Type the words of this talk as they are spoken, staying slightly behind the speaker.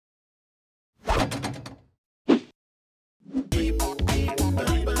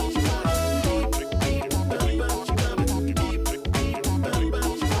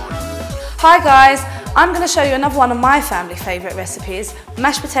Hi guys, I'm going to show you another one of my family favourite recipes,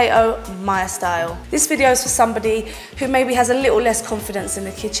 mashed potato Maya style. This video is for somebody who maybe has a little less confidence in the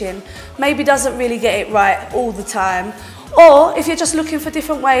kitchen, maybe doesn't really get it right all the time, or if you're just looking for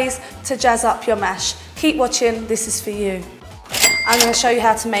different ways to jazz up your mash. Keep watching, this is for you. I'm going to show you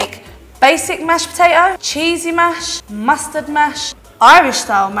how to make basic mashed potato, cheesy mash, mustard mash, Irish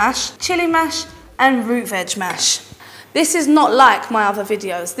style mash, chilli mash and root veg mash. This is not like my other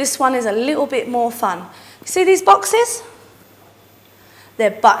videos. This one is a little bit more fun. See these boxes? They're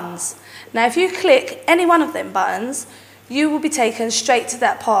buttons. Now if you click any one of them buttons, you will be taken straight to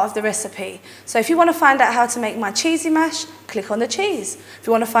that part of the recipe. So if you want to find out how to make my cheesy mash, click on the cheese. If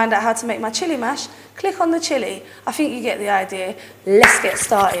you want to find out how to make my chilli mash, click on the chilli. I think you get the idea. Let's get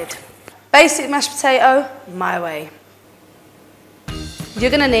started. Basic mashed potato, my way. You're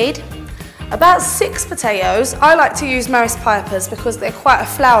going to need about 6 potatoes. I like to use Maris Pipers because they're quite a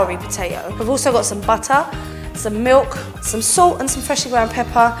floury potato. We've also got some butter, some milk, some salt and some freshly ground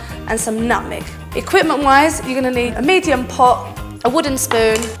pepper and some nutmeg. Equipment wise, you're going to need a medium pot, a wooden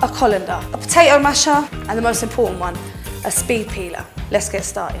spoon, a colander, a potato masher and the most important one, a speed peeler. Let's get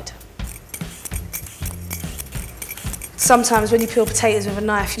started. Sometimes when you peel potatoes with a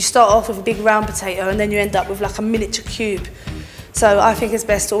knife, you start off with a big round potato and then you end up with like a miniature cube. So I think it's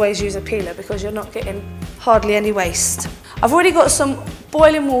best to always use a peeler because you're not getting hardly any waste. I've already got some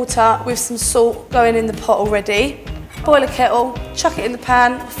boiling water with some salt going in the pot already. Boil a kettle, chuck it in the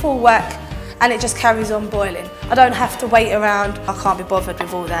pan, full whack, and it just carries on boiling. I don't have to wait around, I can't be bothered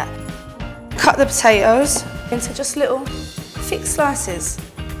with all that. Cut the potatoes into just little thick slices.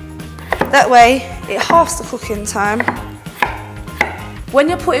 That way it halves the cooking time. When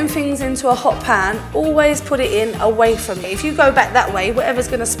you're putting things into a hot pan, always put it in away from it. If you go back that way, whatever's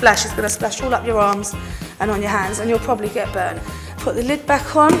going to splash is going to splash all up your arms and on your hands and you'll probably get burnt. Put the lid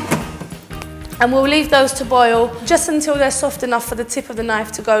back on and we'll leave those to boil just until they're soft enough for the tip of the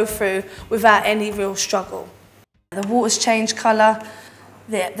knife to go through without any real struggle. The water's changed colour,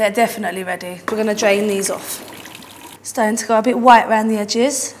 they're definitely ready. We're going to drain these off. Starting to go a bit white around the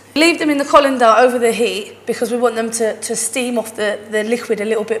edges. Leave them in the colander over the heat because we want them to steam off the liquid a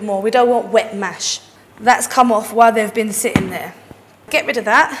little bit more. We don't want wet mash. That's come off while they've been sitting there. Get rid of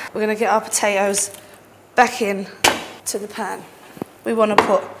that. We're going to get our potatoes back in to the pan. We want to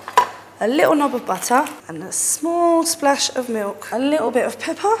put a little knob of butter and a small splash of milk, a little bit of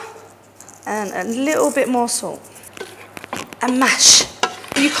pepper and a little bit more salt. And mash.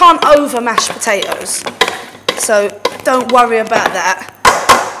 You can't over mash potatoes, so don't worry about that.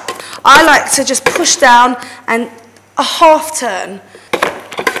 I like to just push down and a half turn.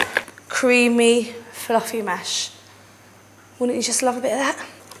 Creamy, fluffy mash. Wouldn't you just love a bit of that?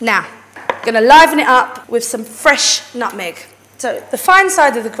 Now, I'm going to liven it up with some fresh nutmeg. So the fine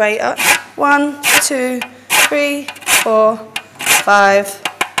side of the grater, 1, 2, 3, 4, 5.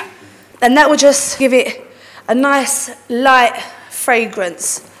 And that will just give it a nice light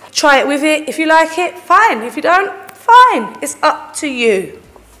fragrance. Try it with it. If you like it, fine. If you don't, fine. It's up to you.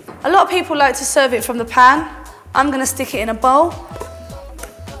 A lot of people like to serve it from the pan. I'm going to stick it in a bowl.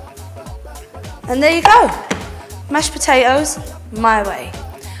 And there you go. Mashed potatoes, my way.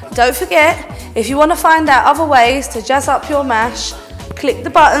 Don't forget, if you want to find out other ways to jazz up your mash, click the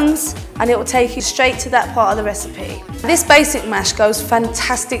buttons and it will take you straight to that part of the recipe. This basic mash goes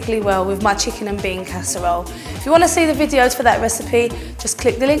fantastically well with my chicken and bean casserole. If you want to see the videos for that recipe, just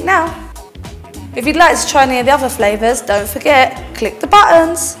click the link now. If you'd like to try any of the other flavours, don't forget, click the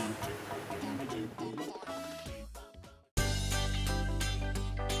buttons.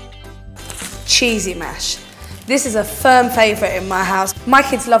 Cheesy mash. This is a firm favourite in my house. My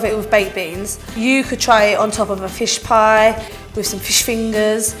kids love it with baked beans. You could try it on top of a fish pie, with some fish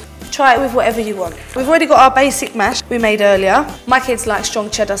fingers. Try it with whatever you want. We've already got our basic mash we made earlier. My kids like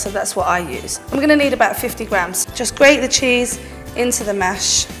strong cheddar, so that's what I use. I'm going to need about 50 grams. Just grate the cheese into the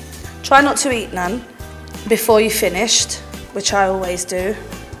mash. Try not to eat none before you're finished, which I always do.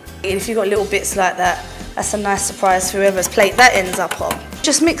 If you've got little bits like that, that's a nice surprise for whoever's plate that ends up on.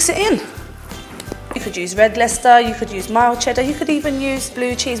 Just mix it in. You could use red Leicester, you could use mild cheddar, you could even use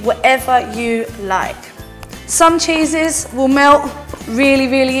blue cheese, whatever you like. Some cheeses will melt really,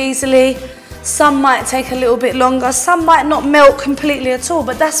 really easily. Some might take a little bit longer. Some might not melt completely at all,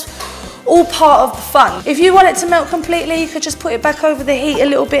 but that's all part of the fun. If you want it to melt completely, you could just put it back over the heat a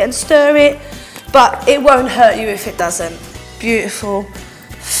little bit and stir it, but it won't hurt you if it doesn't. Beautiful,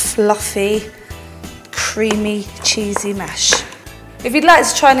 fluffy, creamy, cheesy mash. If you'd like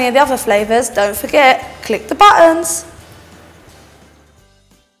to try any of the other flavours, don't forget, click the buttons.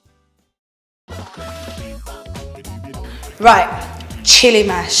 Right, chili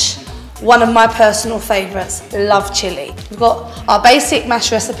mash. One of my personal favourites, love chilli. We've got our basic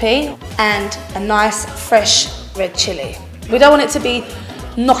mash recipe and a nice fresh red chilli. We don't want it to be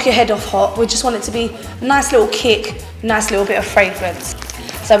knock your head off hot, we just want it to be a nice little kick, nice little bit of fragrance.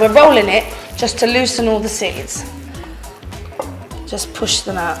 So we're rolling it just to loosen all the seeds. Just push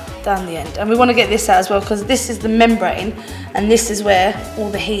them out down the end. And we want to get this out as well because this is the membrane and this is where all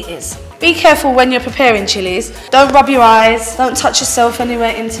the heat is. Be careful when you're preparing chilies. Don't rub your eyes, don't touch yourself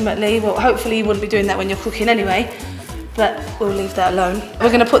anywhere intimately. Well, hopefully you wouldn't be doing that when you're cooking anyway, but we'll leave that alone. We're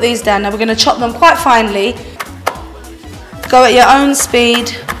going to put these down now. We're going to chop them quite finely. Go at your own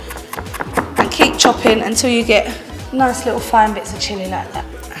speed and keep chopping until you get nice little fine bits of chili like that.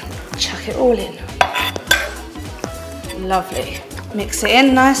 Chuck it all in. Lovely. Mix it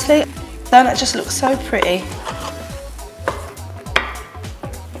in nicely. Don't that just look so pretty?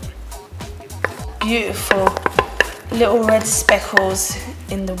 Beautiful little red speckles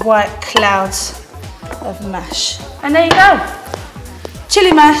in the white clouds of mash. And there you go.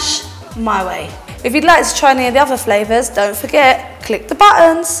 Chili mash, my way. If you'd like to try any of the other flavours, don't forget, click the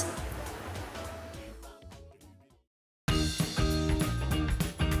buttons.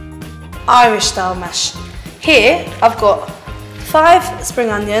 Irish style mash. Here I've got 5 spring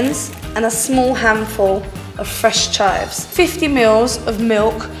onions and a small handful of fresh chives. 50 mils of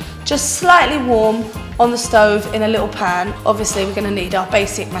milk, just slightly warm on the stove in a little pan. Obviously we're going to need our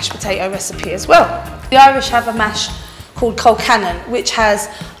basic mashed potato recipe as well. The Irish have a mash called Kerryann, which has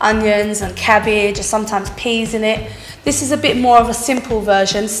onions and cabbage or sometimes peas in it. This is a bit more of a simple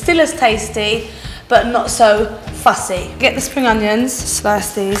version, still as tasty but not so fussy. Get the spring onions,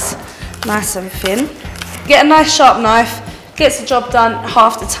 slice these nice and thin. Get a nice sharp knife, gets the job done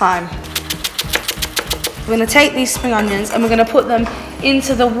half the time. We're going to take these spring onions and we're going to put them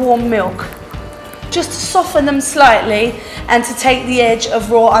into the warm milk, just to soften them slightly and to take the edge of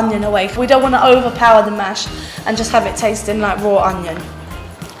raw onion away. We don't want to overpower the mash and just have it tasting like raw onion.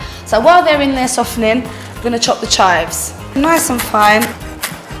 So while they're in there softening, we're going to chop the chives. Nice and fine.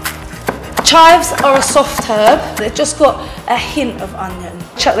 Chives are a soft herb, they've just got a hint of onion.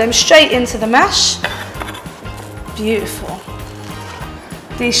 Chuck them straight into the mash. Beautiful.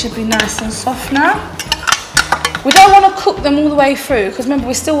 These should be nice and soft now. We don't want to cook them all the way through because remember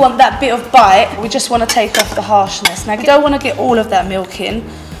we still want that bit of bite. We just want to take off the harshness. Now you don't want to get all of that milk in,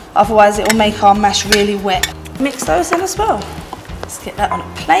 otherwise it will make our mash really wet. Mix those in as well. Let's get that on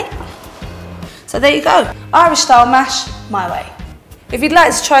a plate. So there you go, Irish style mash, my way. If you'd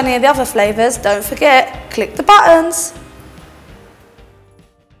like to try any of the other flavours, don't forget, click the buttons.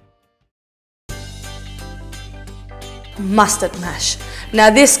 Mustard mash.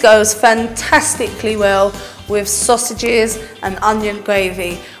 Now this goes fantastically well with sausages and onion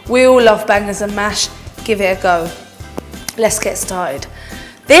gravy. We all love bangers and mash, give it a go. Let's get started.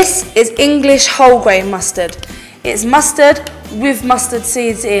 This is English whole grain mustard. It's mustard with mustard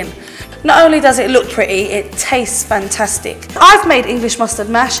seeds in. Not only does it look pretty, it tastes fantastic. I've made English mustard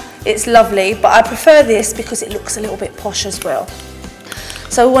mash, it's lovely, but I prefer this because it looks a little bit posh as well.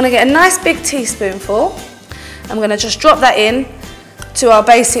 So we want to get a nice big teaspoonful. I'm going to just drop that in to our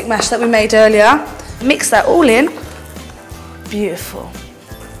basic mash that we made earlier. Mix that all in. Beautiful.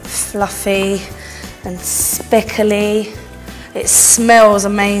 Fluffy and speckly. It smells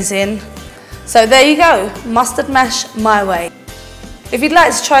amazing. So there you go, mustard mash my way. If you'd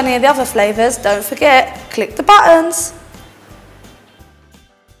like to try any of the other flavours, don't forget, click the buttons.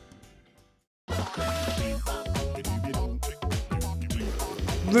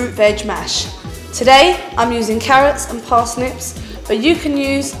 Root veg mash. Today I'm using carrots and parsnips, but you can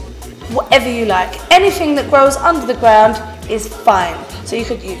use whatever you like. Anything that grows under the ground is fine. So you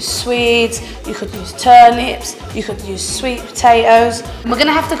could use swedes, you could use turnips, you could use sweet potatoes. We're going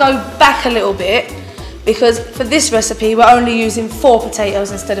to have to go back a little bit because for this recipe we're only using 4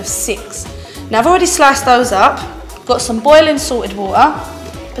 potatoes instead of 6. Now I've already sliced those up, got some boiling salted water.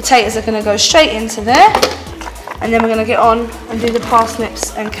 Potatoes are going to go straight into there, and then we're going to get on and do the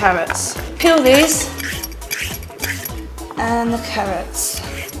parsnips and carrots. Peel these and the carrots.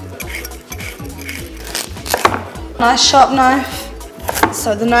 Nice sharp knife,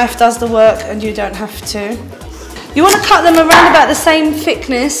 so the knife does the work and you don't have to. You want to cut them around about the same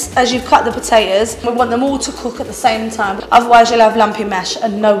thickness as you've cut the potatoes. We want them all to cook at the same time, otherwise you'll have lumpy mash,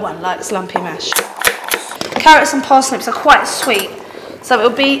 and no one likes lumpy mash. Carrots and parsnips are quite sweet, so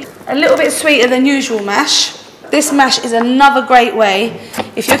it'll be a little bit sweeter than usual mash. This mash is another great way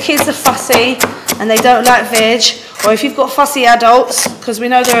if your kids are fussy and they don't like veg, or if you've got fussy adults, because we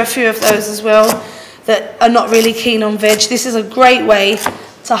know there are a few of those as well that are not really keen on veg. This is a great way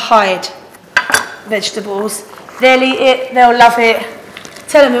to hide vegetables. They'll eat it, they'll love it,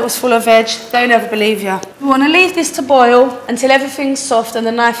 Tell them it was full of veg, they'll never believe you. We want to leave this to boil until everything's soft and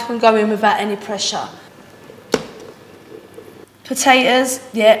the knife can go in without any pressure. Potatoes,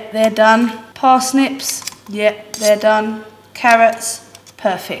 yeah, they're done. Parsnips, yeah, they're done. Carrots,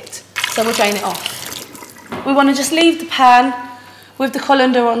 perfect. So we'll drain it off. We want to just leave the pan with the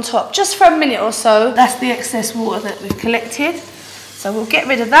colander on top, just for a minute or so. That's the excess water that we've collected. So we'll get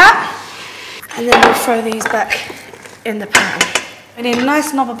rid of that, and then we'll throw these back in the pan. We need a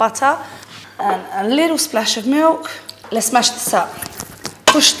nice knob of butter and a little splash of milk. Let's smash this up.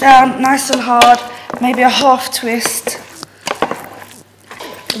 Push down nice and hard, maybe a half twist.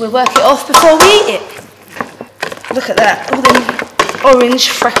 We'll work it off before we eat it. Look at that, all them orange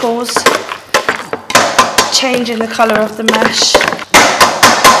freckles, changing the colour of the mash.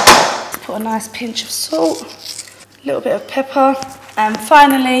 Put a nice pinch of salt, a little bit of pepper, and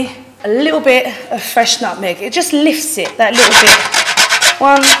finally a little bit of fresh nutmeg. It just lifts it, that little bit.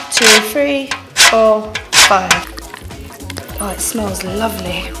 1, 2, 3, 4, 5. Oh, it smells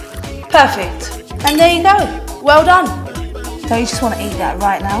lovely. Perfect. And there you go. Well done. So you just want to eat that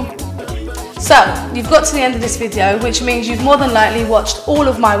right now. So, you've got to the end of this video, which means you've more than likely watched all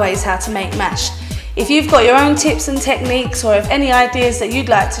of my ways how to make mash. If you've got your own tips and techniques, or have any ideas that you'd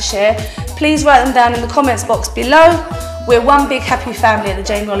like to share, please write them down in the comments box below. We're one big happy family at the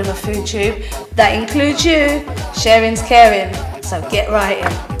Jamie Oliver Food Tube. That includes you. Sharing's caring. So get right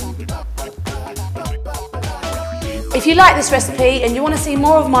in. If you like this recipe and you want to see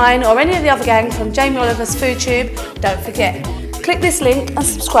more of mine or any of the other gang from Jamie Oliver's Food Tube, don't forget, click this link and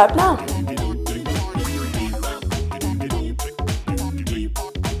subscribe now.